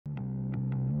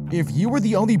If you were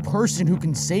the only person who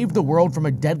can save the world from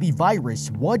a deadly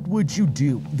virus, what would you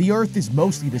do? The Earth is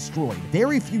mostly destroyed,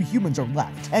 very few humans are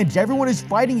left, and everyone is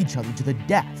fighting each other to the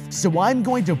death. So I'm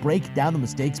going to break down the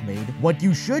mistakes made, what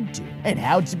you should do, and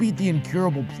how to beat the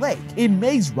incurable plague in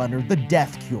Maze Runner: The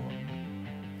Death Cure.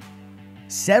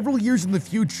 Several years in the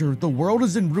future, the world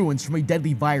is in ruins from a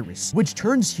deadly virus, which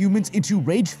turns humans into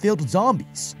rage-filled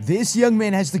zombies. This young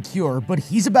man has the cure, but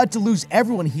he's about to lose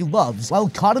everyone he loves while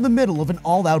caught in the middle of an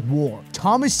all-out war.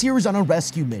 Thomas here is on a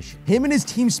rescue mission. Him and his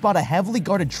team spot a heavily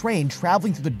guarded train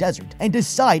traveling through the desert and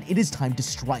decide it is time to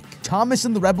strike. Thomas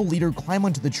and the rebel leader climb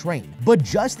onto the train, but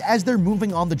just as they're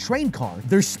moving on the train car,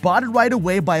 they're spotted right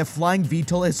away by a flying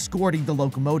VTOL escorting the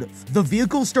locomotive. The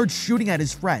vehicle starts shooting at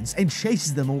his friends and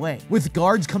chases them away. With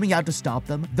guards coming out to stop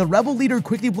them, the rebel leader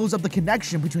quickly blows up the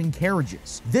connection between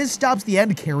carriages. This stops the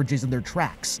end carriages in their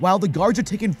tracks, while the guards are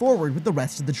taken forward with the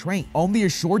rest of the train. Only a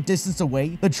short distance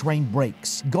away, the train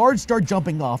breaks. Guards start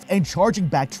jumping off and charging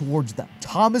back towards them.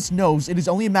 Thomas knows it is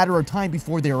only a matter of time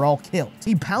before they are all killed.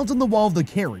 He pounds on the wall of the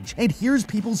carriage and hears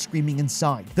people screaming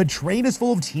inside. The train is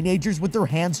full of teenagers with their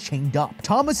hands chained up.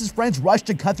 Thomas's friends rush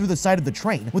to cut through the side of the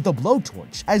train with a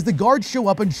blowtorch as the guards show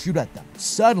up and shoot at them.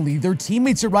 Suddenly, their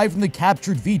teammates arrive from the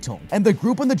captured VTOL, and the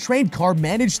group on the train car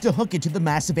managed to hook it to the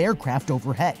massive aircraft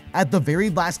overhead. At the very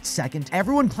last second,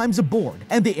 everyone climbs aboard,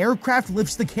 and the aircraft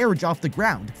lifts the carriage off the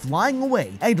ground, flying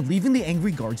away and leaving the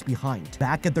angry guards behind.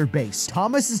 Back at their base,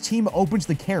 Thomas's team opens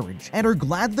the carriage and are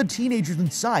glad the teenagers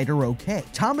inside are okay.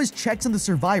 Thomas checks on the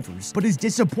survivors, but is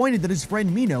disappointed that his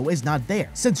friend Mino is not there,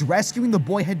 since rescuing the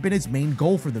boy had been his main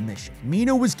goal for the mission.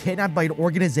 Mino was kidnapped by an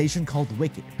organization called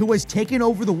Wicked, who has taken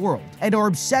over the world and are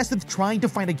obsessed with trying to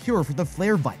find a cure for the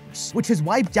flare virus, which has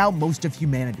wiped out most of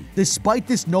humanity. Despite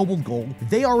this noble goal,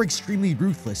 they are extremely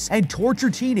ruthless and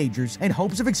torture teenagers in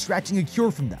hopes of extracting a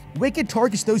cure from them. Wicked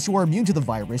targets those who are immune to the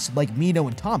virus, like Mino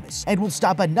and Thomas, and will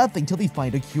stop at nothing till they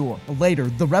find a cure. Later,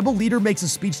 the rebel leader makes a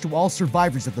speech to all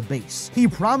survivors at the base. He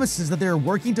promises that they are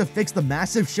working to fix the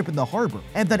massive ship in the harbor,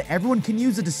 and that everyone can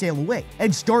use it to sail away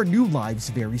and start new lives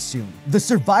very soon. The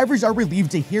survivors are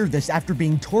relieved to hear this after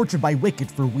being tortured by Wicked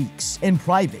for weeks. In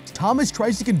private, Thomas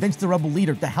tries to convince the rebel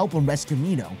leader to help him rescue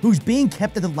Mino, who's being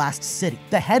kept at the last city,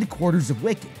 the headquarters of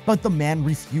Wicked, but the man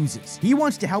refuses. He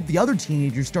wants to help the other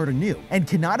teenagers start anew and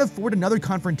cannot afford another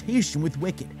confrontation with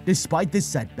Wicked. Despite this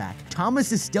setback,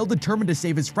 Thomas is still determined to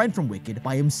save his friend from Wicked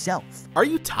by himself. Are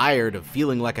you tired of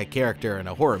feeling like a character in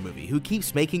a horror movie who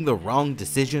keeps making the wrong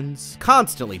decisions,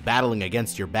 constantly battling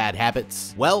against your bad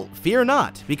habits? Well, fear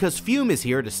not, because Fume is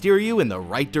here to steer you in the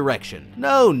right direction.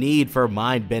 No need for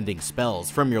mind-bending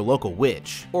spells from your local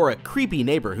witch, or a creepy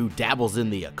neighbor who dabbles in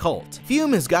the occult.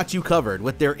 Fume has got you covered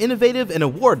with their innovative and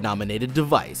award-nominated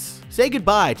device. Say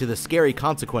goodbye to the scary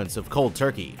consequence of cold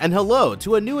turkey, and hello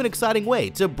to a new and exciting way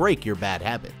to break your bad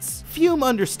habits. Fume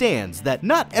understands that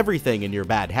not everything in your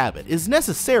bad habit is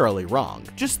necessarily wrong,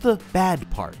 just the bad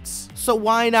parts. So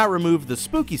why not remove the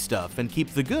spooky stuff and keep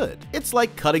the good? It's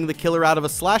like cutting the killer out of a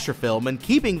slasher film and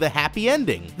keeping the happy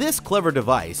ending. This clever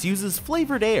device uses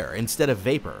flavored air instead of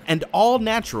vapor, and all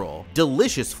natural,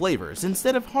 delicious flavors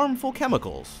instead of harmful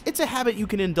chemicals. It's a habit you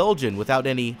can indulge in without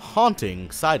any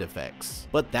haunting side effects.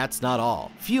 But that's not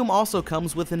all. Fume also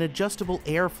comes with an adjustable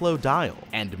airflow dial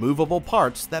and movable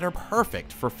parts that are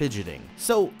perfect for fidgeting.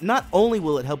 So not only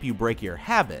will it help you break your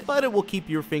habit, but it will keep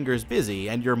your fingers busy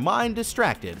and your mind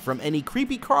distracted from any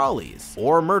creepy crawlies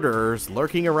or murderers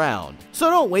lurking around. So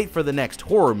don't wait for the next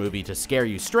horror movie to scare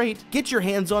you straight. Get your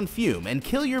hands on Fume and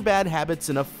kill your bad habits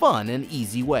in a fun and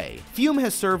easy way. Fume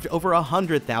has served over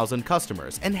 100,000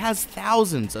 customers and has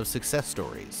thousands of success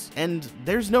stories. And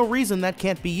there's no reason that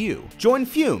can't be you. Join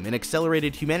Fume in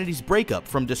accelerated humanity's breakup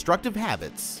from destructive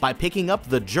habits by picking up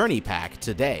the Journey Pack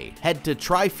today. Head to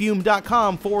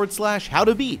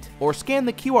tryfume.com/howtobeat or scan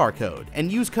the QR code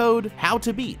and use code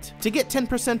HOWTOBEAT to get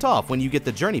 10% off when you get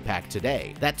the Journey Pack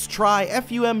today. That's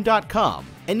tryfum.com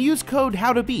and use code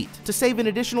HOWTOBEAT to save an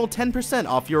additional 10%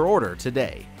 off your order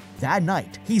today. That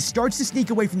night, he starts to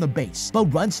sneak away from the base,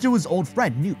 but runs to his old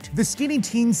friend Newt. The skinny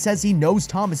teen says he knows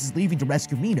Thomas is leaving to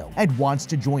rescue Mino and wants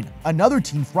to join him. Another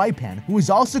teen, Frypan, who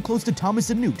is also close to Thomas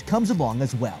and Newt, comes along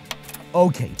as well.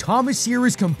 Okay, Thomas here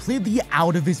is completely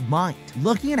out of his mind.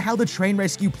 Looking at how the train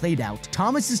rescue played out,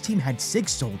 Thomas's team had 6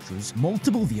 soldiers,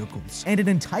 multiple vehicles, and an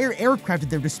entire aircraft at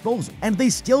their disposal, and they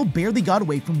still barely got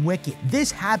away from Wicked. This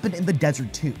happened in the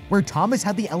desert too, where Thomas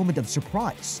had the element of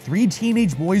surprise. 3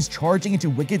 teenage boys charging into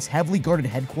Wicked's heavily guarded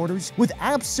headquarters with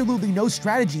absolutely no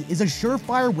strategy is a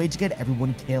surefire way to get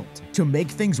everyone killed. To make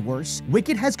things worse,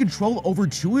 Wicked has control over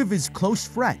 2 of his close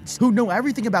friends who know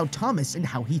everything about Thomas and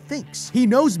how he thinks. He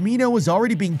knows Mino is is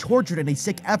already being tortured in a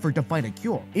sick effort to find a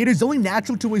cure. It is only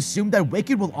natural to assume that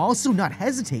Wicked will also not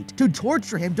hesitate to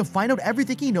torture him to find out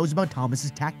everything he knows about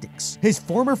Thomas's tactics. His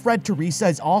former friend Teresa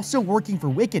is also working for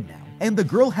Wicked now, and the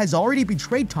girl has already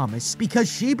betrayed Thomas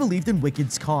because she believed in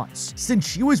Wicked's cause. Since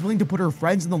she was willing to put her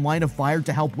friends in the line of fire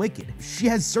to help Wicked, she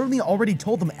has certainly already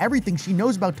told them everything she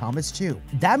knows about Thomas too.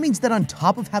 That means that on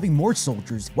top of having more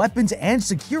soldiers, weapons, and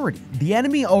security, the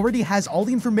enemy already has all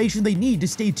the information they need to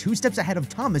stay 2 steps ahead of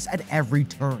Thomas at every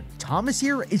turn. Thomas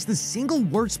here is the single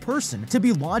worst person to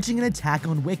be launching an attack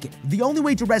on Wicked. The only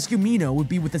way to rescue Mino would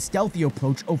be with a stealthy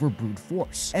approach over brute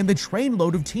force, and the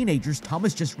trainload of teenagers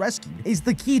Thomas just rescued is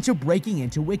the key to breaking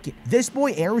into Wicked. This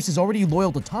boy Eris is already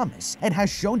loyal to Thomas and has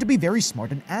shown to be very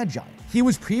smart and agile. He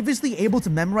was previously able to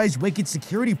memorize Wicked's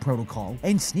security protocol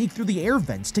and sneak through the air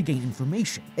vents to gain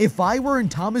information. If I were in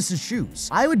Thomas's shoes,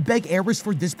 I would beg Eris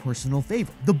for this personal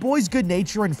favor. The boy's good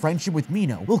nature and friendship with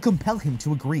Mino will compel him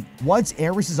to agree. Once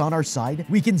Eris is on our side,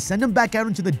 we can send him back out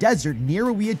into the desert near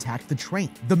where we attacked the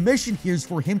train. The mission here is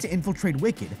for him to infiltrate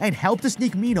Wicked and help to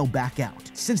sneak Mino back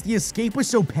out. Since the escape was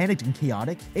so panicked and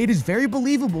chaotic, it is very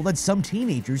believable that some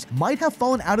teenagers might have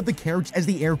fallen out of the carriage as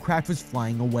the aircraft was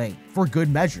flying away. For good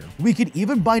measure, we could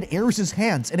even bind Eris's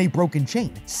hands in a broken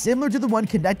chain, similar to the one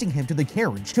connecting him to the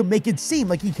carriage, to make it seem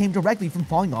like he came directly from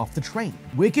falling off the train.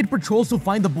 Wicked patrols will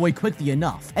find the boy quickly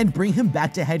enough and bring him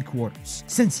back to headquarters.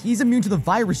 Since he's immune to the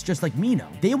virus just like Mino,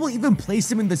 they will even place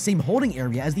him in the same holding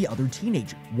area as the other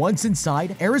teenager. Once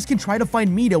inside, Eris can try to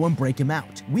find Mino and break him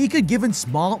out. We could give him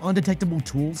small, undetectable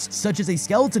tools such as a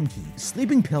skeleton key,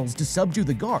 sleeping pills to subdue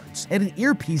the guards, and an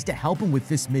earpiece to help him with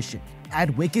this mission.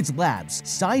 At Wicked's labs,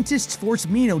 scientists force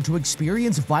Mino to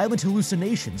experience violent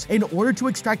hallucinations in order to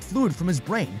extract fluid from his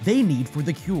brain they need for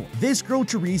the cure. This girl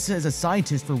Teresa is a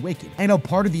scientist for Wicked and a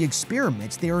part of the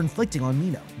experiments they are inflicting on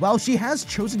Mino. While she has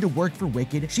chosen to work for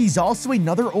Wicked, she's also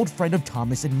another old friend of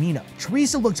Thomas and Mino.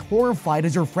 Teresa looks horrified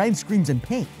as her friend screams in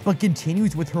pain, but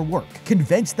continues with her work,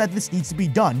 convinced that this needs to be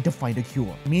done to find a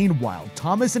cure. Meanwhile,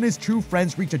 Thomas and his true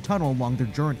friends reach a tunnel along their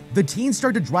journey. The teens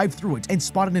start to drive through it and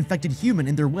spot an infected human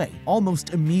in their way,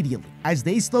 almost immediately. As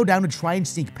they slow down to try and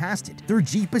sneak past it, their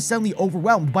Jeep is suddenly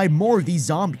overwhelmed by more of these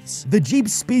zombies. The Jeep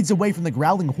speeds away from the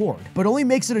growling horde, but only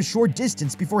makes it a short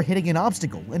distance before hitting an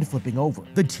obstacle and flipping over.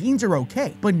 The teens are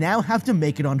okay, but now have to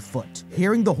make it on foot.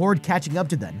 Hearing the horde catching up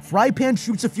to them, Frypan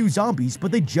shoots a few zombies,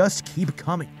 but they just keep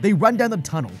coming. They run down the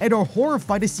tunnel and are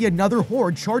horrified to see another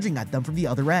horde charging at them from the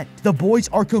other end. The boys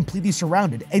are completely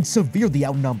surrounded and severely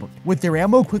outnumbered. With their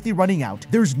ammo quickly running out,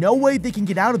 there's no way they can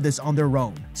get out of this on their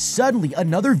own. Suddenly,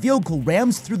 another vehicle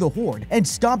rams through the horde and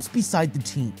stops beside the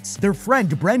teens. Their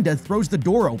friend Brenda throws the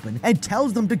door open and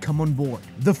tells them to come on board.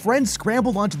 The friends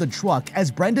scramble onto the truck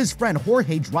as Brenda's friend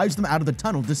Jorge drives them out of the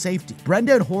tunnel to safety.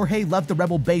 Brenda and Jorge left the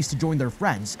rebel base to join their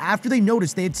friends after they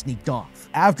noticed they had sneaked off.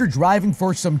 After driving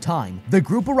for some time, the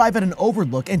group arrive at an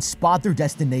overlook and spot their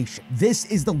destination. This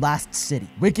is the last city,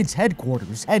 Wicked's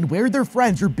headquarters, and where their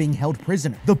friends are being held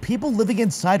prisoner. The people living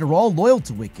inside are all loyal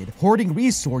to Wicked, hoarding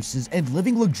resources and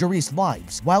living luxurious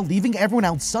lives while leaving everyone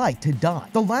outside to die.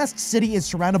 The last city is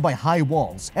surrounded by high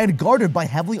walls and guarded by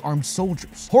heavily armed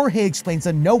soldiers. Jorge explains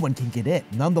that no one can get in.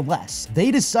 Nonetheless,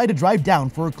 they decide to drive down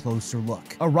for a closer look.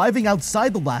 Arriving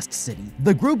outside the last city,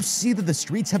 the group see that the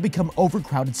streets have become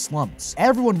overcrowded slums.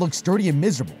 Everyone looks dirty and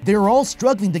miserable. They are all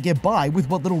struggling to get by with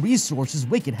what little resources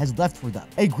Wicked has left for them.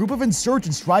 A group of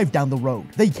insurgents drive down the road.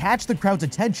 They catch the crowd's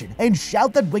attention and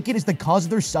shout that Wicked is the cause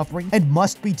of their suffering and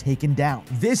must be taken down.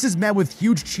 This is met with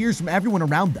huge cheers from everyone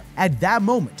around them. At that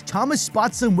moment, Thomas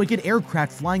spots some Wicked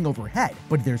aircraft flying overhead,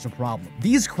 but there's a problem.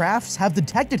 These crafts have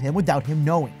detected him without him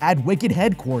knowing. At Wicked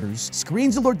headquarters,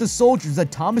 screens alert the soldiers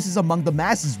that Thomas is among the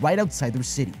masses right outside their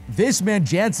city. This man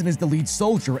Jansen is the lead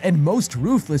soldier and most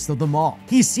ruthless of them all.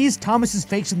 He sees Thomas's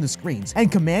face on the screens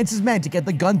and commands his men to get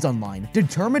the guns online,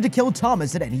 determined to kill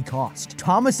Thomas at any cost.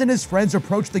 Thomas and his friends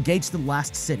approach the gates to the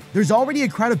last city. There's already a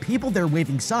crowd of people there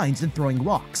waving signs and throwing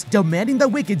rocks, demanding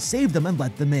that Wicked save them and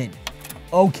let them in.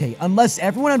 Okay, unless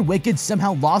everyone on Wicked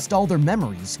somehow lost all their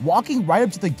memories, walking right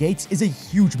up to the gates is a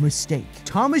huge mistake.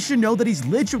 Thomas should know that he's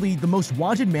literally the most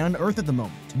wanted man on Earth at the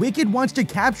moment. Wicked wants to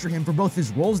capture him for both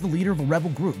his role as the leader of a rebel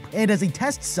group and as a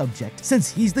test subject,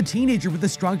 since he's the teenager with the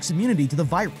strongest immunity to the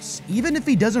virus. Even if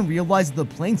he doesn't realize that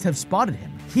the planes have spotted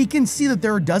him, He can see that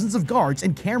there are dozens of guards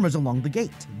and cameras along the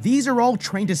gate. These are all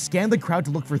trained to scan the crowd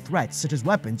to look for threats such as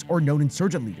weapons or known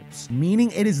insurgent leaders,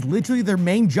 meaning it is literally their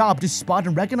main job to spot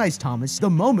and recognize Thomas the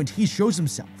moment he shows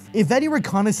himself. If any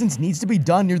reconnaissance needs to be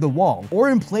done near the wall or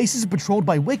in places patrolled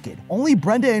by Wicked, only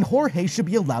Brenda and Jorge should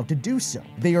be allowed to do so.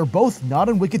 They are both not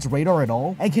on Wicked's radar at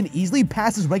all and can easily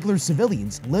pass as regular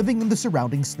civilians living in the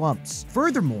surrounding slums.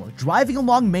 Furthermore, driving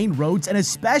along main roads and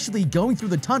especially going through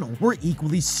the tunnel were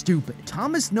equally stupid.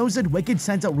 Thomas knows that Wicked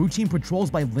sends out routine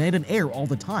patrols by land and air all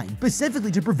the time,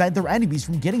 specifically to prevent their enemies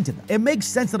from getting to them. It makes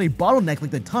sense that a bottleneck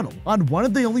like the tunnel on one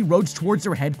of the only roads towards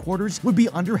their headquarters would be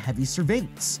under heavy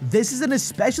surveillance. This is an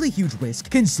especially huge risk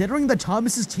considering that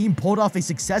Thomas's team pulled off a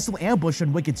successful ambush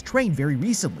on Wicked's train very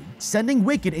recently, sending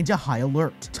Wicked into high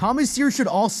alert. Thomas here should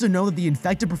also know that the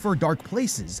infected prefer dark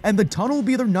places, and the tunnel will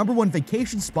be their #1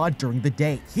 vacation spot during the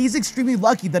day. He's extremely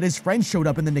lucky that his friends showed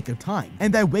up in the nick of time,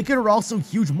 and that Wicked are also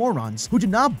huge morons who did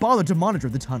not bother to monitor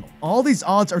the tunnel. All these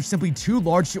odds are simply too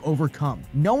large to overcome.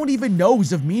 No one even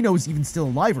knows if Mino is even still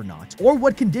alive or not, or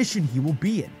what condition he will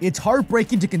be in. It's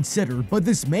heartbreaking to consider, but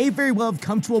this may very well have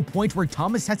come to a point where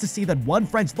Thomas has to see that one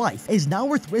friend's life is now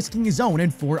worth risking his own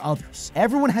and 4 others.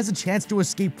 Everyone has a chance to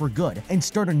escape for good and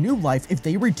start a new life if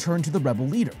they return to the rebel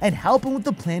leader and help him with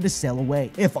the plan to sail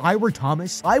away. If I were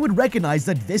Thomas, I would recognize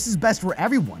that this is best for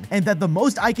everyone and that the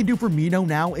most I can do for Mino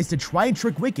now is to try and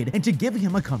trick Wicked into giving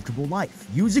him a comfortable life.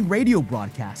 Using radio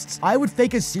broadcasts, I would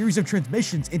fake a series of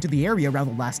transmissions into the area around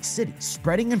the last city,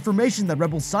 spreading information that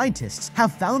rebel scientists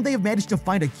have found they have managed to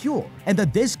find a cure, and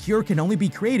that this cure can only be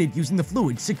created using the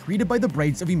fluid secreted by the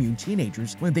brains of immune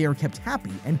teenagers when they are kept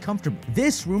happy and comfortable.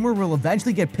 This rumor will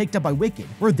eventually get picked up by Wicked,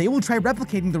 where they will try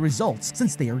replicating the results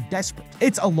since they are desperate.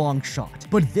 It's a long shot,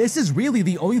 but this is really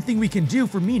the only thing we can do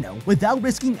for Mino without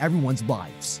risking everyone's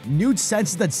lives. Newt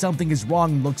senses that something is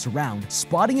wrong and looks around,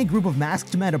 spotting a group of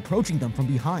masked men approaching them from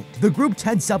behind. The group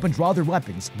tense up and draw their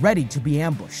weapons, ready to be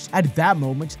ambushed. At that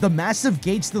moment, the massive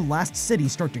gates to the last city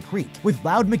start to creak, with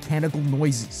loud mechanical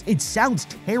noises. It sounds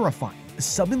terrifying.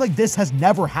 Something like this has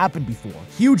never happened before.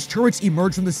 Huge turrets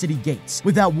emerge from the city gates.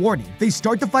 Without warning, they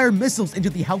start to fire missiles into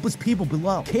the helpless people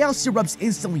below. Chaos erupts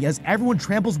instantly as everyone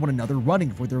tramples one another, running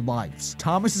for their lives.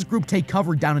 Thomas's group take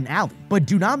cover down an alley, but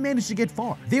do not manage to get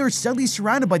far. They are suddenly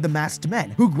surrounded by the masked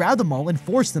men, who grab them all and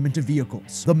force them into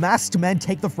vehicles. The masked men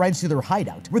take the friends to their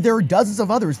hideout, where there are dozens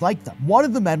of others like them. One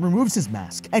of the men removes his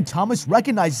mask, and Thomas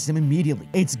recognizes him immediately.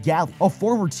 It's Gally, a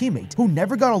former teammate who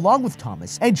never got along with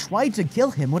Thomas and tried to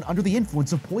kill him when under the influence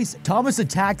of poison. Thomas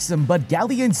attacks him, but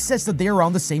Gally insists that they are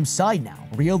on the same side now.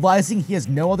 Realizing he has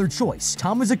no other choice,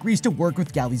 Thomas agrees to work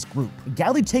with Gally's group.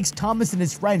 Gally takes Thomas and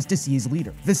his friends to see his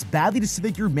leader. This badly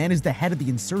disfigured man is the head of the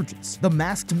insurgents, the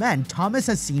masked men Thomas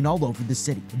has seen all over the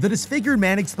city. The disfigured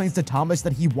man explains to Thomas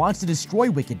that he wants to destroy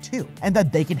Wicked too, and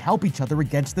that they can help each other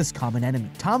against this common enemy.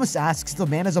 Thomas asks if the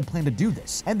man has a plan to do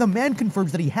this, and the man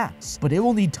confirms that he has, but it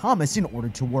will need Thomas in order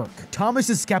to work. Thomas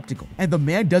is skeptical, and the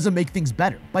man doesn't make things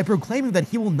better by proclaiming that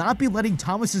he will not be letting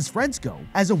Thomas's friends go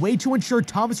as a way to ensure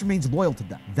Thomas remains loyal to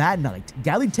them. That night,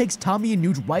 Gally takes Tommy and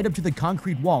Newt right up to the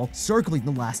concrete wall circling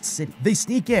the last city. They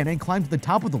sneak in and climb to the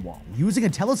top of the wall. Using a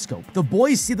telescope, the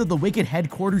boys see that the Wicked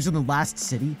headquarters in the last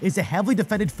city is a heavily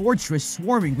defended fortress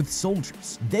swarming with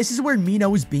soldiers. This is where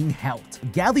Mino is being held.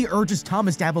 Gally urges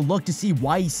Thomas to have a look to see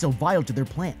why he's so vital to their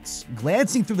plans.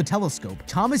 Glancing through the telescope,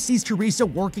 Thomas sees Teresa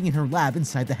working in her lab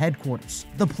inside the headquarters.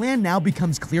 The plan now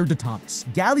becomes clear to Thomas.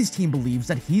 Gally's team believes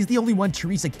that he's the only one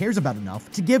Teresa cares about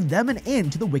enough to give them an in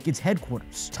to the Wicked's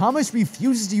headquarters. Thomas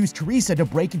refuses to use Teresa to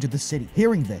break into the city.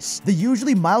 Hearing this, the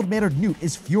usually mild-mannered Newt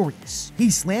is furious. He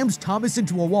slams Thomas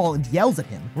into a wall and yells at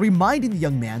him, reminding the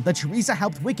young man that Teresa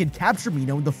helped Wicked capture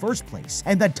Mino in the first place,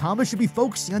 and that Thomas should be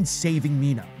focusing on saving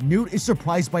Mino. Newt is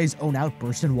surprised by his own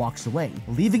outburst and walks away,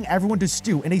 leaving everyone to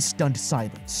stew in a stunned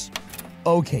silence.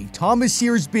 Okay, Thomas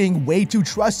here is being way too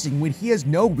trusting when he has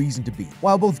no reason to be.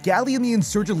 While both Gally and the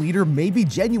insurgent leader may be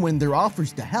genuine in their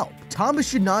offers to help, Thomas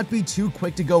should not be too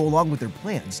quick to go along with their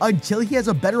plans until he has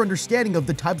a better understanding of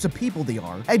the types of people they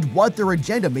are and what their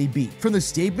agenda may be. From the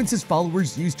statements his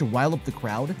followers use to rile up the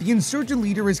crowd, the insurgent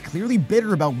leader is clearly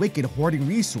bitter about Wicked hoarding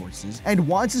resources and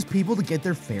wants his people to get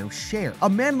their fair share. A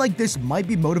man like this might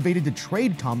be motivated to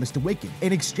trade Thomas to Wicked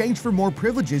in exchange for more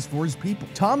privileges for his people.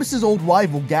 Thomas's old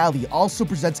rival Gally also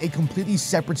presents a completely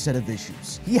separate set of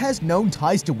issues. He has known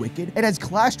ties to Wicked and has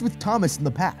clashed with Thomas in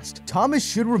the past. Thomas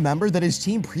should remember that his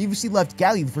team previously previously left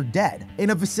Gally for dead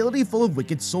in a facility full of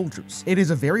Wicked soldiers. It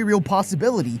is a very real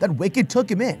possibility that Wicked took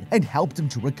him in and helped him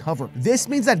to recover. This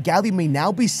means that Gally may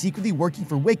now be secretly working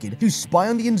for Wicked to spy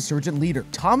on the insurgent leader.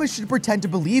 Thomas should pretend to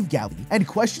believe Gally and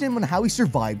question him on how he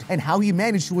survived and how he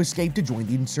managed to escape to join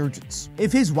the insurgents.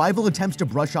 If his rival attempts to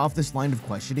brush off this line of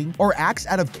questioning or acts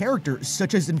out of character,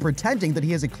 such as in pretending that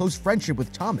he has a close friendship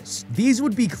with Thomas, these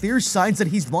would be clear signs that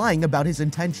he's lying about his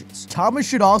intentions. Thomas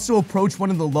should also approach one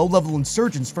of the low-level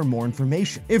insurgents for more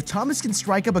information. If Thomas can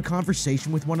strike up a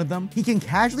conversation with one of them, he can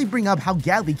casually bring up how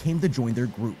Gally came to join their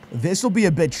group. This will be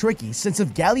a bit tricky, since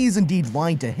if Gally is indeed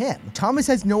lying to him, Thomas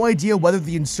has no idea whether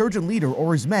the insurgent leader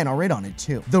or his men are in on it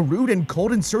too. The rude and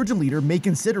cold insurgent leader may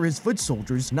consider his foot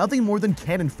soldiers nothing more than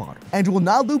cannon fodder, and will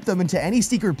not loop them into any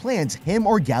secret plans him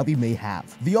or Gally may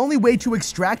have. The only way to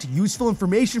extract useful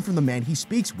information from the man he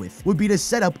speaks with would be to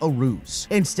set up a ruse.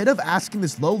 Instead of asking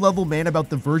this low-level man about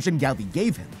the version Gally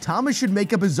gave him, Thomas should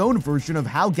make up his own version of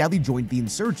how Gally joined the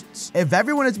insurgents. If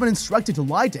everyone has been instructed to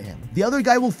lie to him, the other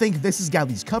guy will think this is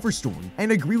Gally's cover story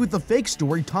and agree with the fake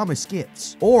story Thomas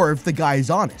gives. Or if the guy is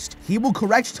honest, he will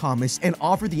correct Thomas and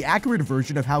offer the accurate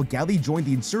version of how Gally joined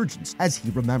the insurgents as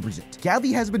he remembers it.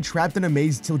 Gally has been trapped in a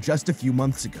maze till just a few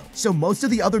months ago, so most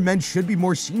of the other men should be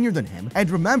more senior than him and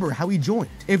remember how he joined.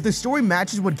 If the story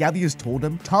matches what Gally has told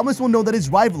him, Thomas will know that his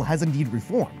rival has indeed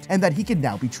reformed and that he can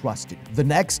now be trusted. The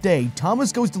next day,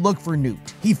 Thomas goes to look for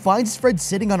Newt. He finds Fred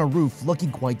sitting on a roof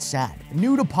looking quite sad.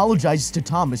 Newt apologizes to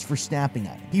Thomas for snapping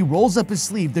at him. He rolls up his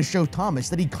sleeve to show Thomas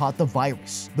that he caught the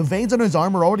virus. The veins on his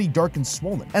arm are already dark and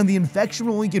swollen, and the infection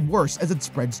will only get worse as it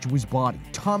spreads to his body.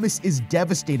 Thomas is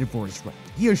devastated for his friend.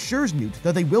 He assures Newt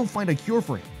that they will find a cure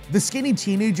for him. The skinny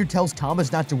teenager tells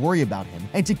Thomas not to worry about him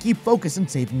and to keep focused on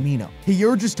saving Mino. He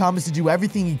urges Thomas to do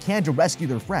everything he can to rescue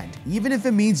their friend, even if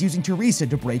it means using Teresa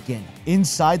to break in.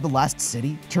 Inside the last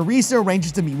city, Teresa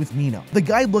arranges to meet with Mino. The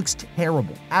guy looks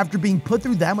terrible. After being put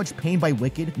through that much pain by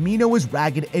Wicked, Mino is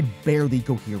ragged and barely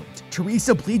coherent.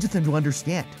 Teresa pleads with him to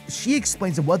understand. She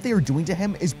explains that what they are doing to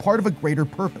him is part of a greater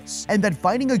purpose, and that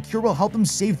finding a cure will help him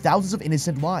save thousands of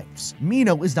innocent lives.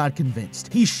 Mino is not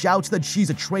convinced. He shouts that she's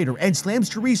a traitor and slams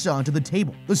Teresa onto the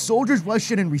table. The soldiers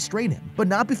rush in and restrain him, but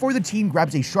not before the teen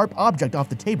grabs a sharp object off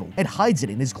the table and hides it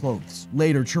in his clothes.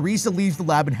 Later, Teresa leaves the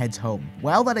lab and heads home.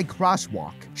 While at a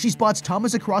crosswalk, she spots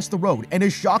Thomas across the road and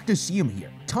is shocked to see him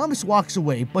here. Thomas walks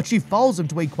away, but she follows him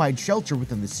to a quiet shelter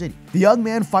within the city. The young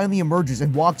man finally emerges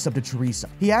and walks up to Teresa.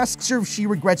 He asks her if she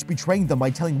regrets betraying them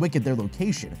by telling Wicked their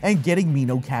location and getting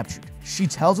Mino captured. She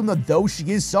tells him that though she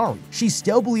is sorry, she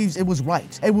still believes it was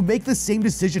right and will make the same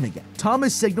decision again.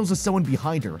 Thomas signals to someone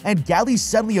behind her, and Gally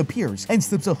suddenly appears and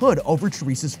slips a hood over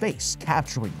Teresa's face,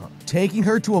 capturing her. Taking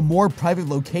her to a more private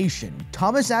location,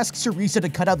 Thomas asks Teresa to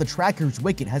cut out the trackers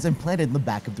Wicked has implanted in the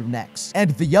back of their necks, and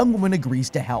the young woman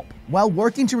agrees to help. While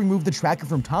working to remove the tracker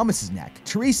from Thomas's neck,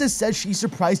 Teresa says she's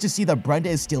surprised to see that Brenda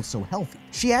is still so healthy.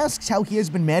 She asks how he has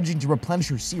been managing to replenish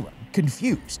her serum.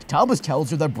 Confused, Thomas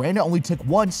tells her that Brenda only took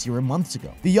one serum months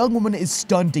ago. The young woman is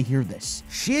stunned to hear this.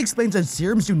 She explains that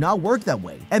serums do not work that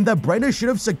way, and that Brenda should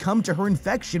have succumbed to her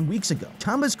infection weeks ago.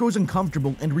 Thomas grows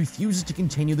uncomfortable and refuses to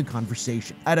continue the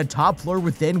conversation. At a top floor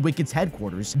within Wicked's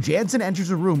headquarters, Jansen enters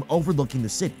a room overlooking the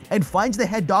city and finds the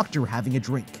head doctor having a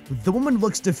drink. The woman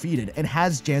looks defeated and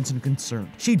has Jansen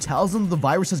concerned. She tells him the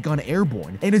virus has gone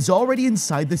airborne and is already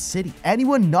inside the city.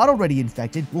 Anyone not already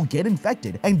infected will get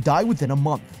infected and die within a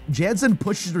month. Jansen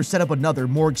pushes her to set up another,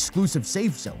 more exclusive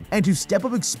safe zone and to step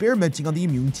up experimenting on the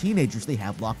immune teenagers they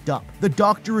have locked up. The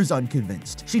doctor is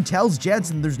unconvinced. She tells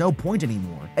Jansen there's no point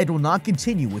anymore and will not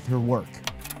continue with her work.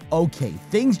 Okay,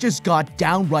 things just got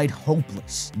downright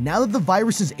hopeless. Now that the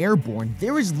virus is airborne,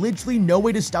 there is literally no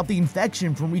way to stop the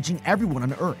infection from reaching everyone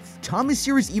on Earth. Thomas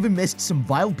here has even missed some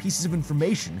vital pieces of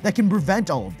information that can prevent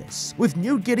all of this. With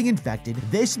Newt getting infected,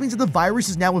 this means that the virus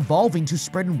is now evolving to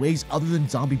spread in ways other than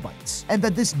zombie bites, and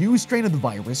that this new strain of the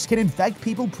virus can infect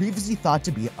people previously thought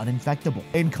to be uninfectable.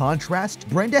 In contrast,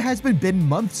 Brenda has been bitten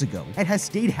months ago and has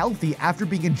stayed healthy after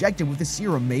being injected with a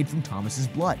serum made from Thomas's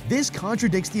blood. This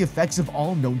contradicts the effects of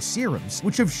all known serums,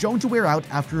 which have shown to wear out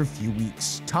after a few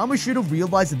weeks. Thomas should have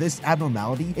realized that this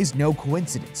abnormality is no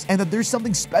coincidence, and that there's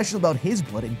something special about his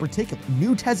blood in particular.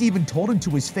 Newt has even told him to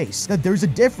his face that there's a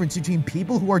difference between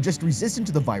people who are just resistant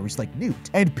to the virus like Newt,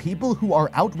 and people who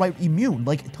are outright immune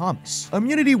like Thomas.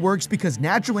 Immunity works because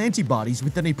natural antibodies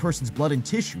within a person's blood and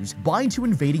tissues bind to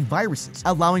invading viruses,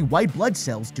 allowing white blood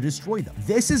cells to destroy them.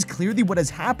 This is clearly what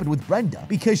has happened with Brenda,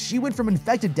 because she went from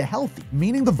infected to healthy,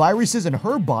 meaning the viruses in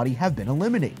her body have been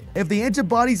eliminated. activated. If the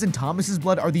antibodies in Thomas's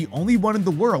blood are the only one in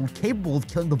the world capable of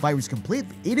killing the virus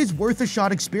completely, it is worth a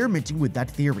shot experimenting with that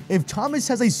theory. If Thomas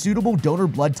has a suitable donor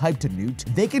blood type to Newt,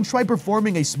 they can try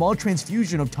performing a small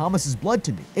transfusion of Thomas's blood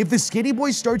to Newt. If the skinny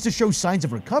boy starts to show signs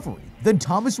of recovery, then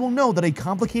Thomas will know that a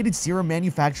complicated serum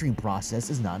manufacturing process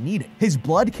is not needed. His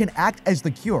blood can act as the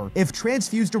cure if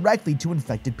transfused directly to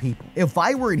infected people. If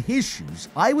I were in his shoes,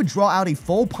 I would draw out a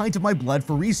full pint of my blood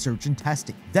for research and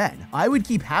testing. Then, I would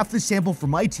keep half the sample for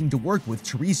my team to work with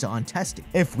Teresa on testing.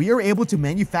 If we are able to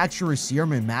manufacture a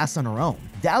serum in mass on our own,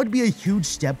 that would be a huge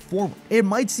step forward. It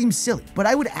might seem silly, but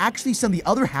I would actually send the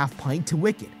other half pint to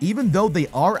Wicked. Even though they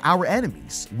are our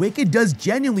enemies, Wicked does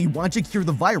genuinely want to cure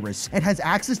the virus and has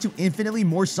access to infinitely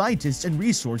more scientists and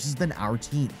resources than our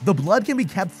team. The blood can be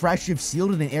kept fresh if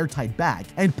sealed in an airtight bag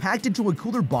and packed into a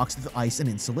cooler box with ice and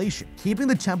insulation, keeping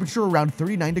the temperature around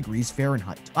 39 degrees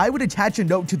Fahrenheit. I would attach a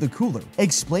note to the cooler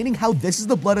explaining how this is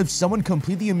the blood of someone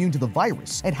completely immune to the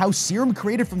virus and how serum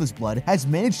created from this blood has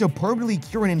managed to permanently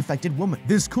cure an infected woman.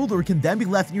 This cooler can then be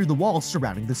left near the walls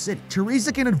surrounding the city.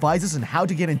 Teresa can advise us on how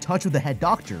to get in touch with the head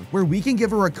doctor, where we can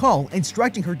give her a call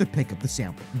instructing her to pick up the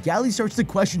sample. Gally starts to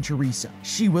question Teresa.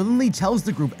 She willingly tells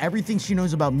the group everything she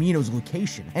knows about Mino's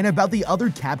location and about the other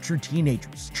captured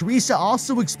teenagers. Teresa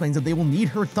also explains that they will need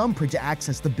her thumbprint to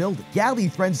access the building. Gally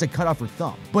threatens to cut off her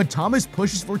thumb, but Thomas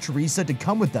pushes for Teresa to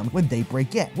come with them when they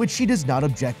break in, which she does not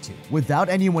object to. Without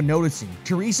anyone noticing,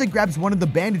 Teresa grabs one of the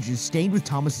bandages stained with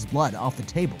Thomas's blood off the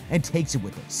table and takes it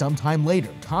with her. Sometime later,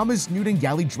 Thomas, Newt, and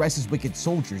Gally dress as Wicked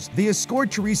soldiers. They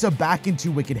escort Teresa back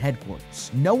into Wicked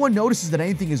headquarters. No one notices that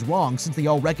anything is wrong since they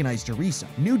all recognize Teresa.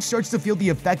 Newt starts to feel the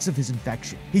effects of his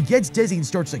infection. He gets dizzy and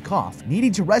starts to cough,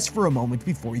 needing to rest for a moment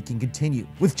before he can continue.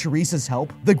 With Teresa's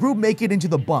help, the group make it into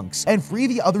the bunks and free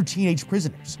the other teenage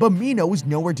prisoners, but Mino is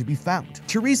nowhere to be found.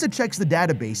 Teresa checks the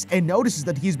database and notices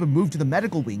that he has been moved to the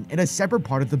medical wing in a separate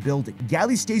part of the building.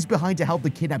 Gally stays behind to help the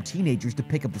kidnapped teenagers to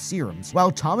pick up the serums,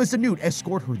 while Thomas and Newt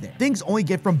escort her there. Things only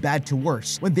get from bad to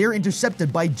worse when they're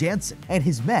intercepted by Jansen and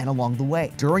his men along the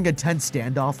way. During a tense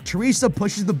standoff, Teresa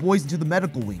pushes the boys into the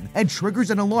medical wing and triggers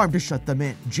an alarm to shut them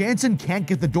in. Jansen can't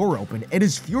get the door open and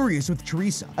is furious with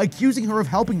Teresa, accusing her of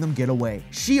helping them get away.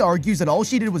 She argues that all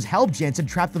she did was help Jansen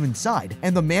trap them inside,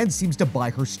 and the man seems to buy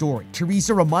her story.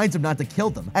 Teresa reminds him not to kill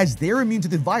them, as they're immune to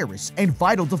the virus and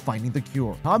vital to finding the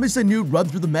cure. Thomas and Newt run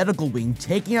through the medical wing,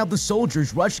 taking out the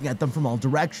soldiers rushing at them from all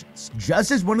directions.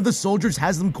 Just as one of the soldiers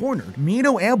has them cornered,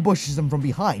 Mino ambushes them from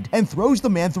behind and throws the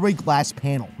man through a glass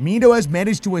panel. Mino has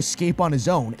managed to escape on his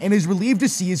own and is relieved to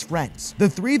see his friends. The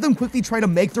three of them quickly try to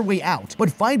make their way out,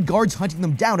 but find guards hunting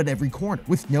them down at every corner.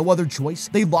 With no other choice,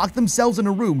 they lock themselves in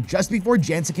a room just before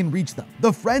Jansen can reach them.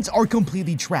 The friends are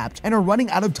completely trapped and are running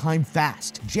out of time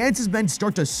fast. Jansen's men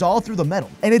start to saw through the metal,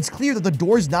 and it's clear that the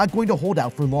door is not going to hold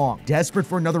out for long. Desperate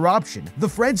for another option, the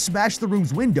friends smash the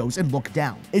room's windows and look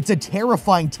down. It's a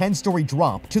terrifying 10-story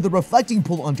drop to the reflecting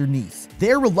pool underneath.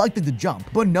 They're reluctant to jump,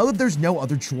 but know that there's no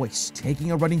other choice.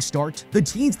 Taking a running start, the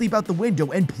teens leap out the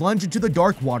window and plunge into the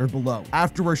dark water below.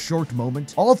 After a short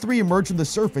moment, all three emerge from the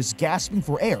surface gasping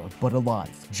for air, but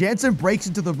alive. Jansen breaks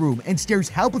into the room and stares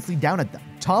helplessly down at them.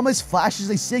 Thomas flashes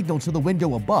a signal to the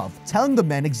window above, telling the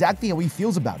men exactly how he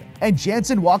feels about it, and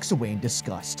Jansen walks away in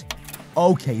disgust.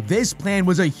 Okay, this plan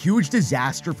was a huge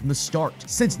disaster from the start.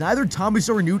 Since neither Thomas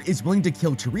or Newt is willing to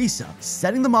kill Teresa,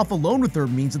 setting them off alone with her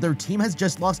means that their team has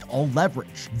just lost all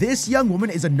leverage. This young woman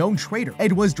is a known traitor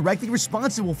and was directly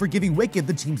responsible for giving Wicked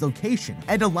the team's location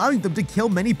and allowing them to kill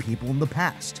many people in the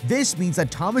past. This means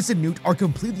that Thomas and Newt are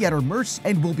completely at her mercy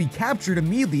and will be captured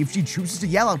immediately if she chooses to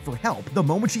yell out for help the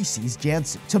moment she sees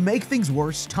Jansen. To make things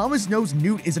worse, Thomas knows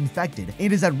Newt is infected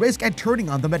and is at risk at turning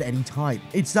on them at any time.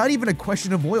 It's not even a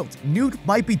question of loyalty. Newt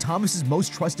might be Thomas's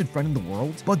most trusted friend in the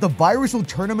world, but the virus will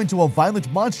turn him into a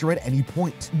violent monster at any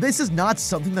point. This is not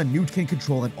something that Newt can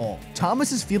control at all.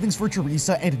 Thomas's feelings for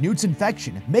Teresa and Newt's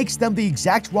infection makes them the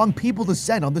exact wrong people to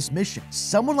send on this mission.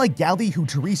 Someone like Gally, who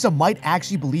Teresa might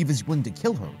actually believe is willing to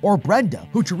kill her, or Brenda,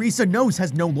 who Teresa knows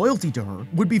has no loyalty to her,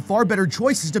 would be far better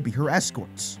choices to be her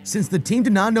escorts. Since the team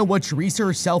do not know what Teresa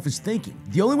herself is thinking,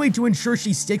 the only way to ensure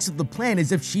she sticks with the plan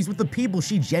is if she's with the people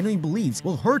she genuinely believes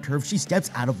will hurt her if she steps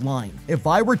out of line. If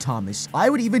I were Thomas, I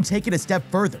would even take it a step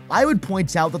further. I would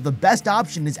point out that the best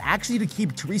option is actually to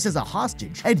keep Teresa as a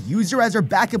hostage and use her as her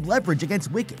backup leverage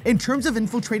against Wicked. In terms of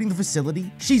infiltrating the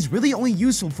facility, she's really only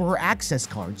useful for her access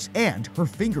cards and her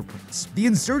fingerprints. The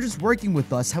insurgents working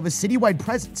with us have a citywide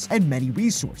presence and many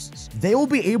resources. They will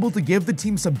be able to give the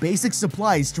team some basic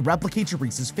supplies to replicate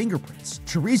Teresa's fingerprints.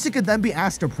 Teresa could then be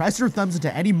asked to press her thumbs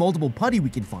into any multiple putty we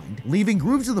can find, leaving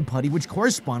grooves of the putty which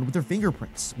correspond with her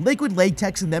fingerprints. Liquid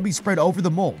latex can then be spread over the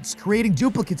molds, creating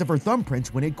duplicates of her thumbprints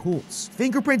when it cools.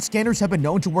 Fingerprint scanners have been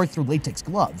known to work through latex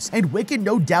gloves, and Wicked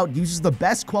no doubt uses the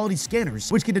best quality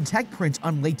scanners which can detect prints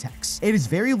on latex. It is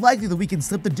very likely that we can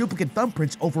slip the duplicate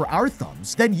thumbprints over our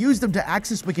thumbs, then use them to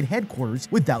access Wicked headquarters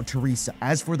without Teresa.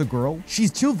 As for the girl,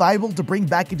 she's too valuable to bring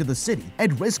back into the city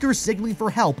and risk her signaling for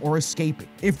help or escaping.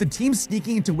 If the team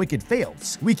sneaking into Wicked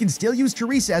fails, we can still use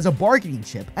Teresa as a bargaining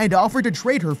chip and offer to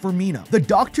trade her for Mino. The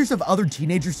doctors have other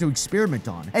teenagers to experiment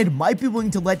on and might be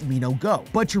willing to let Mino go,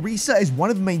 but Teresa is one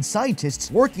of the main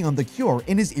scientists working on the cure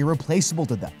and is irreplaceable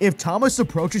to them. If Thomas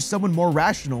approaches someone more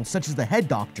rational, such as the head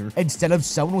doctor, instead of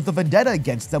someone with a vendetta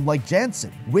against them like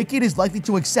Jansen, Wicked is likely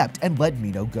to accept and let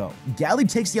Mino go. Gally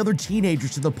takes the other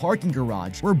teenagers to the parking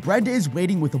garage where Brenda is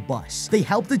waiting with a bus. They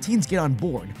help the teens get on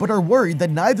board, but are worried that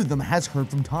neither of them has heard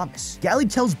from Thomas. Gally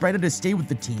tells Brenda to stay with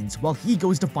the teens while he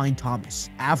goes to find Thomas.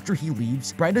 After he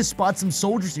leaves, Brenda spots some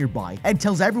soldiers nearby and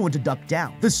tells everyone to duck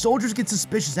down. The soldiers get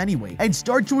suspicious anyway and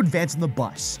start to advance on the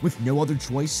bus. With no other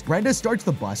choice, Brenda starts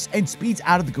the bus and speeds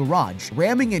out of the garage,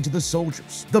 ramming into the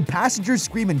soldiers. The passengers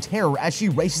scream in terror as she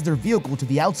races their vehicle to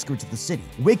the outskirts of the city.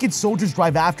 Wicked soldiers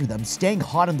drive after them, staying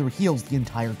hot on their heels the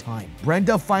entire time.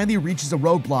 Brenda finally reaches a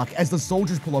roadblock as the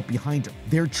soldiers pull up behind her.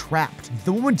 They're trapped.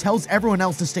 The woman tells everyone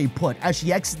else to stay put as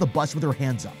she exits the bus with her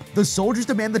hands up. The soldiers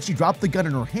demand that she drop the gun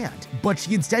in her hand, but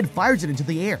she instead fires it into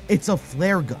the air. It's a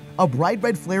flare gun. A bright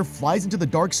red flare flies into the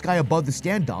dark sky above the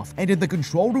standoff, and in the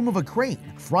control room of a crane,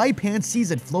 Fry Pan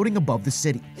sees it floating above the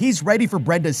city. He's ready for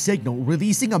Brenda's signal,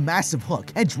 releasing a massive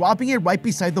hook and dropping it right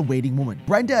beside the waiting woman.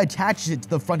 Brenda attaches it to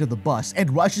the front of the bus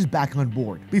and rushes back on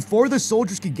board. Before the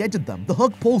soldiers can get to them, the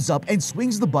hook pulls up and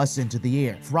swings the bus into the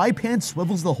air. Fry Pan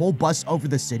swivels the whole bus over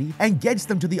the city and gets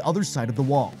them to the other side of the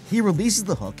wall. He releases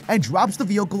the hook and drops the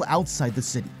vehicle outside the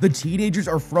city. The teenagers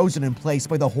are frozen in place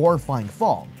by the horrifying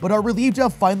fall, but are relieved to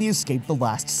have finally escaped the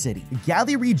last city.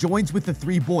 Gally rejoins with the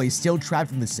three boys still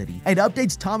trapped in the city and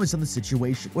updates Thomas on the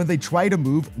situation. When they try to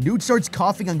move, Newt starts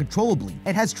coughing uncontrollably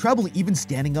and has trouble even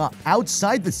standing up.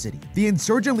 Outside the city, the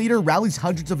insurgent leader rallies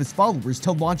hundreds of his followers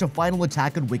to launch a final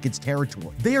attack on Wicked's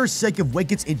territory. They are sick of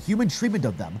Wicked's inhuman treatment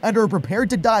of them and are prepared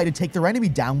to die to take their enemy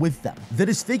down with them. The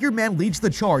disfigured man leads the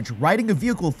charge, riding a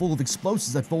vehicle full of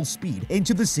explosives at full speed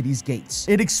into the city's gates.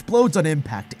 It explodes on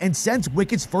impact and sends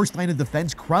Wicked's first line of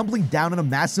defense crumbling down in a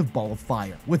massive ball of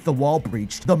fire. With the wall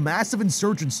breached, the massive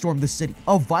insurgents storm the city.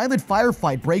 A violent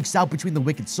firefight breaks out between the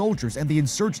Wicked soldiers and the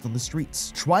insurgents on the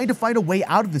streets. Trying to find a way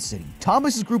out of the city,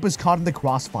 Thomas's group is caught in the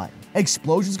crossfire.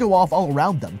 Explosions go off all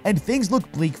around them, and things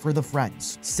look bleak for the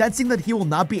friends. Sensing that he will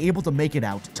not be able to make it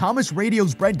out, Thomas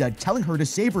radios Brenda, telling her to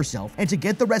save herself and to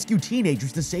get the rescued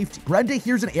teenagers to safety. Brenda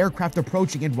hears an aircraft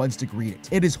approaching and runs to greet it.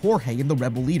 It is Jorge and the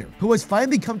rebel leader, who has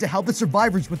finally come to help the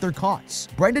survivors with their cause.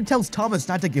 Brenda tells Thomas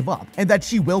not to give up, and that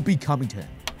she will be coming to him.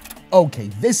 Okay,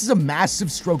 this is a massive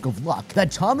stroke of luck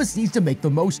that Thomas needs to make the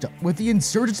most of. With the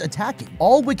insurgents attacking,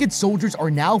 all Wicked soldiers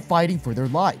are now fighting for their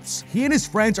lives. He and his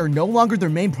friends are no longer their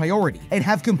main priority and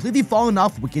have completely fallen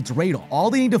off Wicked's radar. All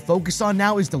they need to focus on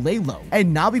now is to lay low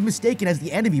and not be mistaken as the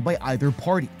enemy by either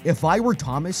party. If I were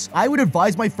Thomas, I would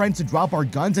advise my friends to drop our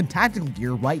guns and tactical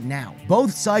gear right now.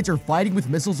 Both sides are fighting with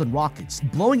missiles and rockets,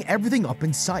 blowing everything up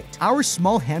in sight. Our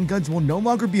small handguns will no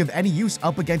longer be of any use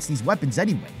up against these weapons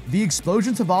anyway. The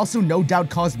explosions have also no doubt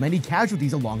caused many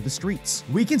casualties along the streets.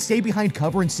 We can stay behind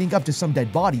cover and sneak up to some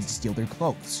dead bodies to steal their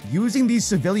clothes. Using these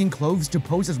civilian clothes to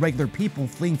pose as regular people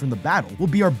fleeing from the battle will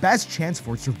be our best chance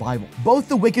for survival. Both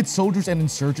the Wicked soldiers and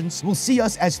insurgents will see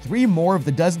us as three more of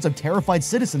the dozens of terrified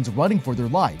citizens running for their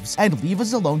lives and leave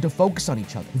us alone to focus on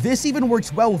each other. This even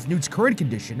works well with Newt's current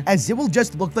condition, as it will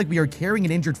just look like we are carrying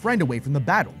an injured friend away from the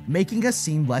battle, making us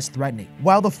seem less threatening.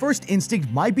 While the first instinct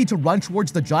might be to run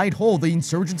towards the giant hole the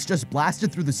insurgents just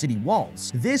blasted through the city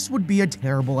walls, this would be a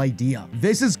terrible idea.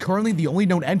 This is currently the only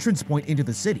known entrance point into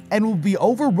the city, and will be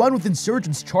overrun with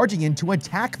insurgents charging in to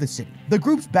attack the city. The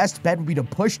group's best bet would be to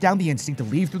push down the instinct to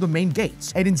leave through the main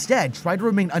gates, and instead try to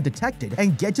remain undetected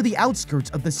and get to the outskirts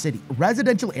of the city.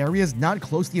 Residential areas not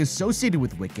closely associated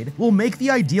with Wicked will make the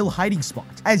ideal hiding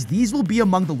spot, as these will be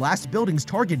among the last buildings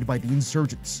targeted by the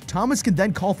insurgents. Thomas can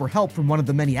then call for help from one of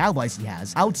the many allies he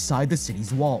has outside the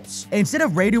city's walls. Instead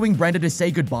of radioing Brenda to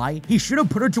say goodbye, he should have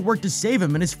put her to work to save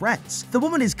him and his friends. The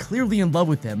woman is clearly in love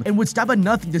with him and would stop at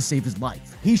nothing to save his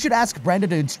life. he should ask Brenda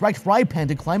to instruct Frypan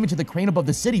to climb into the crane above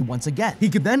the city once again. He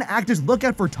could then act as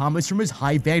lookout for Thomas from his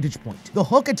high vantage point. The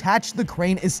hook attached to the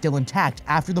crane is still intact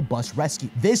after the bus rescue.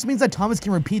 This means that Thomas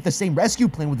can repeat the same rescue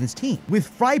plan with his team, with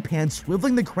Frypan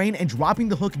swiveling the crane and dropping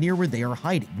the hook near where they are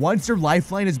hiding. Once their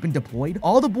lifeline has been deployed,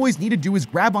 all the boys need to do is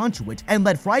grab onto it and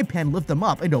let Frypan lift them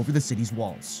up and over the city's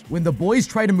walls. When the boys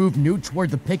try to move Newt toward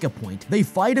the pickup point, they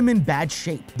find him in bad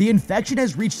shape. The infection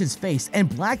has reached his face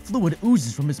and black fluid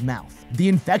oozes from his mouth. The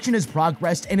infection has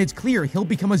progressed and it's clear he'll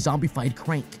become a zombified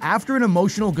crank. After an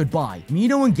emotional goodbye,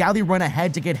 Mino and Gally run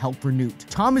ahead to get help for Newt.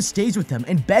 Thomas stays with him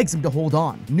and begs him to hold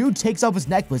on. Newt takes off his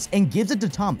necklace and gives it to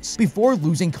Thomas before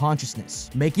losing consciousness.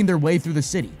 Making their way through the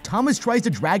city, Thomas tries to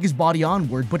drag his body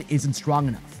onward but isn't strong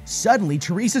enough. Suddenly,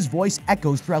 Teresa's voice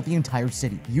echoes throughout the entire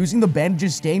city. Using the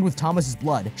bandages stained with Thomas's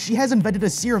blood, she has invented a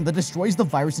serum that destroys the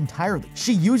virus entirely.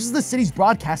 She uses the city's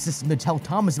broadcast system to tell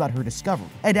Thomas about her discovery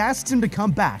and asks him to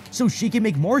come back so she can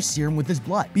make more serum with his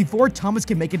blood. Before Thomas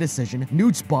can make a decision,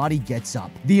 Newt's body gets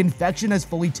up. The infection has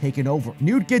fully taken over.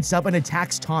 Newt gets up and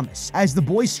attacks Thomas. As the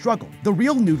boys struggle, the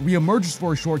real Newt reemerges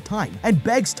for a short time and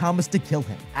begs Thomas to kill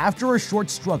him. After a short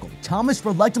struggle, Thomas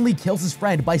reluctantly kills his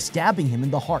friend by stabbing him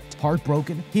in the heart.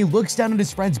 Heartbroken, he looks down at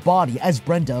his friend's body as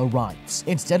Brenda arrives.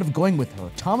 Instead of going with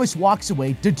her, Thomas walks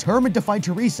away, determined to find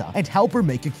Teresa and help her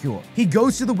make a cure. He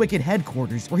goes to the Wicked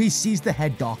headquarters where he sees the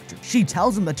head doctor. She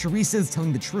tells him that Teresa is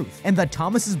telling the truth and that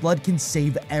Thomas's blood can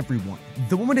save everyone.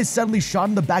 The woman is suddenly shot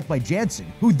in the back by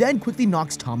Jansen, who then quickly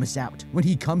knocks Thomas out. When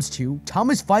he comes to,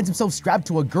 Thomas finds himself strapped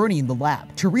to a gurney in the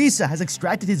lab. Teresa has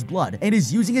extracted his blood and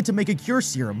is using it to make a cure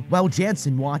serum while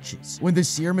Jansen watches. When the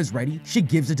serum is ready, she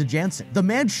gives it to Jansen. The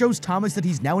man shows Thomas that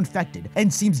he's now infected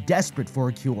and seems desperate for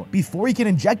a cure. Before he can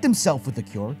inject himself with the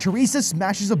cure, Teresa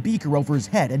smashes a beaker over his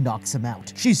head and knocks him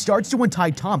out. She starts to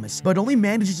untie Thomas, but only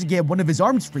manages to get one of his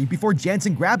arms free before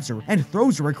Jansen grabs her and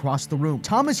throws her across the room.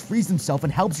 Thomas frees himself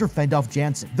and helps her fend off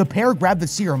Jansen. The pair grab the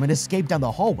serum and escape down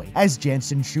the hallway as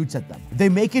Jansen shoots at them. They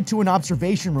make it to an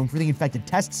observation room for the infected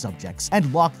test subjects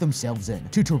and lock themselves in.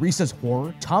 To Teresa's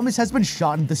horror, Thomas has been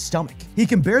shot in the stomach. He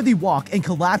can barely walk and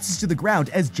collapses to the ground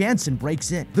as Jansen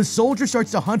breaks in. The soldier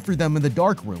starts to hunt for them in the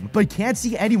dark room, but can't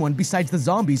see anyone besides the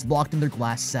zombies locked in their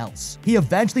glass cells. He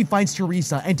eventually finds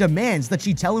Teresa and demands that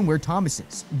she tell him where Thomas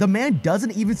is. The man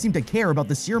doesn't even seem to care about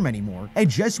the serum anymore and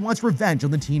just wants revenge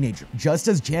on the teenager. Just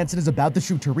as Jansen is about to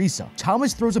shoot Teresa,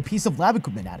 Thomas throws a piece of lab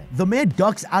equipment at him. The man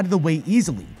ducks out of the way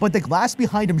easily, but the glass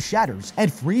behind him shatters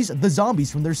and frees the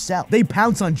zombies from their cell. They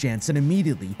pounce on Jansen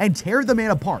immediately and tear the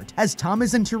man apart as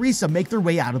Thomas and Teresa make their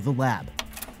way out of the lab.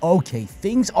 Okay,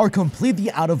 things are completely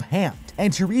out of hand,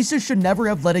 and Teresa should never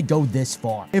have let it go this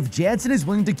far. If Jansen is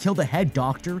willing to kill the head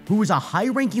doctor, who is a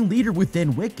high-ranking leader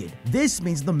within Wicked, this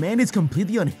means the man is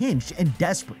completely unhinged and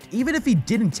desperate, even if he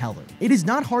didn't tell her. It is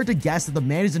not hard to guess that the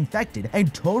man is infected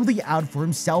and totally out for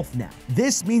himself now.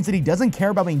 This means that he doesn't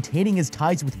care about maintaining his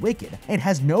ties with Wicked and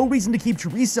has no reason to keep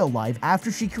Teresa alive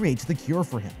after she creates the cure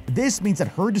for him. This means that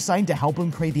her deciding to help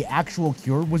him create the actual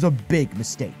cure was a big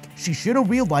mistake. She should have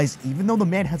realized even though the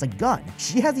man has a gun,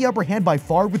 she had the upper hand by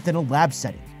far within a lab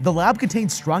setting. The lab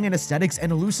contains strong anesthetics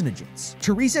and hallucinogens.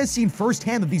 Teresa has seen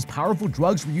firsthand that these powerful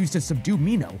drugs were used to subdue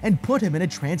Mino and put him in a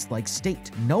trance-like state.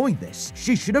 Knowing this,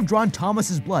 she should have drawn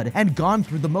Thomas's blood and gone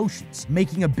through the motions,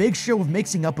 making a big show of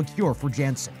mixing up a cure for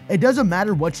Jansen. It doesn't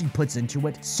matter what she puts into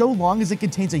it, so long as it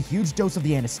contains a huge dose of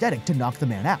the anesthetic to knock the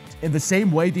man out. In the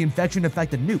same way the infection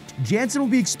affected Newt, Jansen will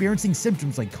be experiencing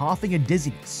symptoms like coughing and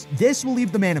dizziness. This will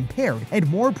leave the man impaired and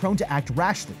more prone to act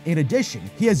rashly. In addition,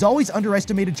 he has always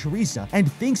underestimated Teresa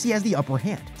and thinks he has the upper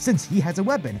hand, since he has a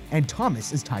weapon and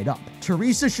Thomas is tied up.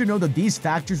 Teresa should know that these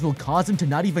factors will cause him to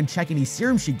not even check any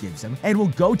serum she gives him and will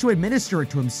go to administer it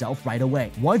to himself right away.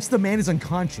 Once the man is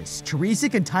unconscious, Teresa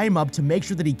can tie him up to make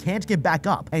sure that he can't get back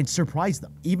up and surprise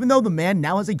them. Even though the man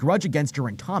now has a grudge against her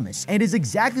and Thomas and is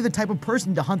exactly the type of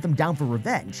person to hunt them down for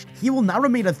revenge, he will not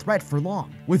remain a threat for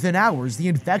long. Within hours, the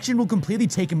infection will completely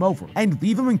take him over and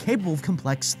leave him incapable of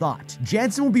complex thought.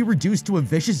 Jansen will be reduced to a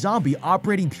vicious zombie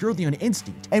operating purely on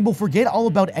instinct and will forget all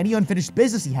about any unfinished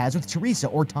business he has with Teresa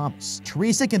or Thomas.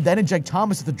 Teresa can then inject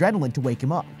Thomas with adrenaline to wake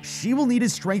him up. She will need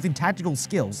his strength and tactical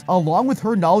skills, along with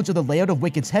her knowledge of the layout of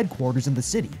Wicked's headquarters in the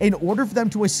city, in order for them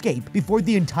to escape before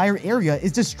the entire area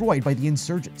is destroyed by the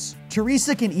insurgents.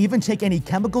 Teresa can even take any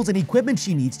chemicals and equipment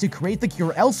she needs to create the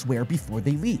cure elsewhere before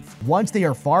they leave. Once they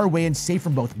are far away and safe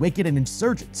from both Wicked and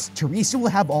insurgents, Teresa will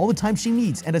have all the time she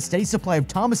needs and a steady supply of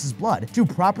Thomas's blood to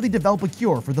properly develop a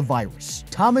cure for the virus.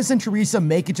 Thomas and Teresa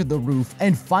make it to the roof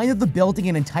and find that the building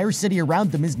and entire city around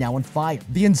them is now on fire.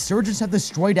 The insurgents have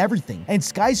destroyed everything, and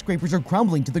skyscrapers are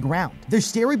crumbling to the ground. Their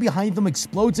stairway behind them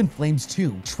explodes in flames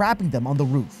too, trapping them on the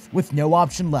roof. With no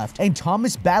option left, and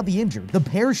Thomas badly injured, the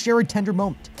pair share a tender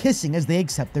moment, kissing as they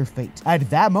accept their fate. At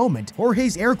that moment,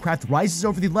 Jorge's aircraft rises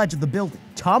over the ledge of the building.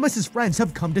 Thomas's friends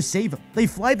have come to save him. They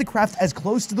fly the craft as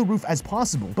close to the roof as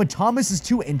possible, but Thomas is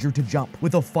too injured to jump.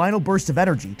 With a final burst of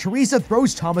energy, Teresa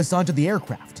throws Thomas onto the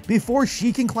aircraft. Before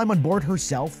she can climb on board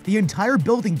herself, the entire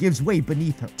building gives way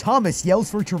beneath her. Thomas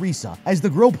yells for Teresa as the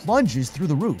girl plunges through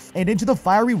the roof and into the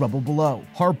fiery rubble below.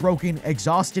 Heartbroken,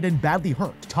 exhausted, and badly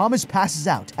hurt, Thomas passes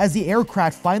out as the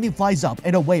aircraft finally flies up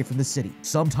and away from the city.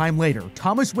 Sometime later,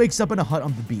 Thomas wakes up in a hut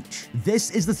on the beach. This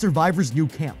is the survivors' new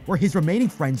camp, where his remaining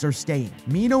friends are staying.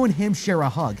 Mino and him share a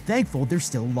hug, thankful they're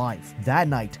still alive. That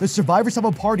night, the survivors have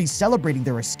a party celebrating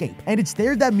their escape, and it's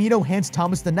there that Mino hands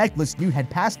Thomas the necklace Newt had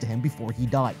passed to him before he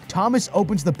died. Thomas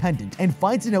opens the pendant and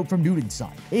finds a note from Newt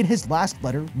inside. In his last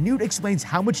letter, Newt explains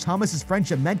how much Thomas's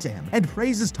friendship meant to him and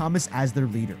praises Thomas as their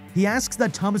leader. He asks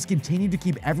that Thomas continue to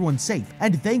keep everyone safe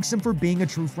and thanks him for being a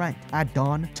true friend. At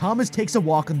dawn, Thomas takes a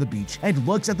walk on the beach and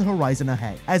looks at the horizon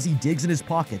ahead. As he digs in his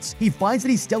pockets, he finds that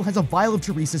he still has a vial of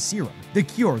Teresa's serum, the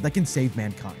cure that can save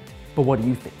mankind. But what do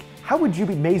you think? How would you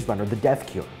beat Maze Runner the Death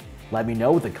Cure? Let me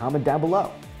know with a comment down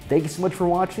below. Thank you so much for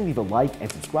watching, leave a like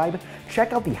and subscribe,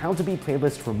 check out the How to Beat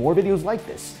playlist for more videos like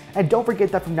this, and don't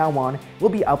forget that from now on, we'll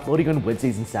be uploading on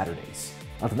Wednesdays and Saturdays.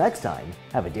 Until next time,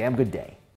 have a damn good day.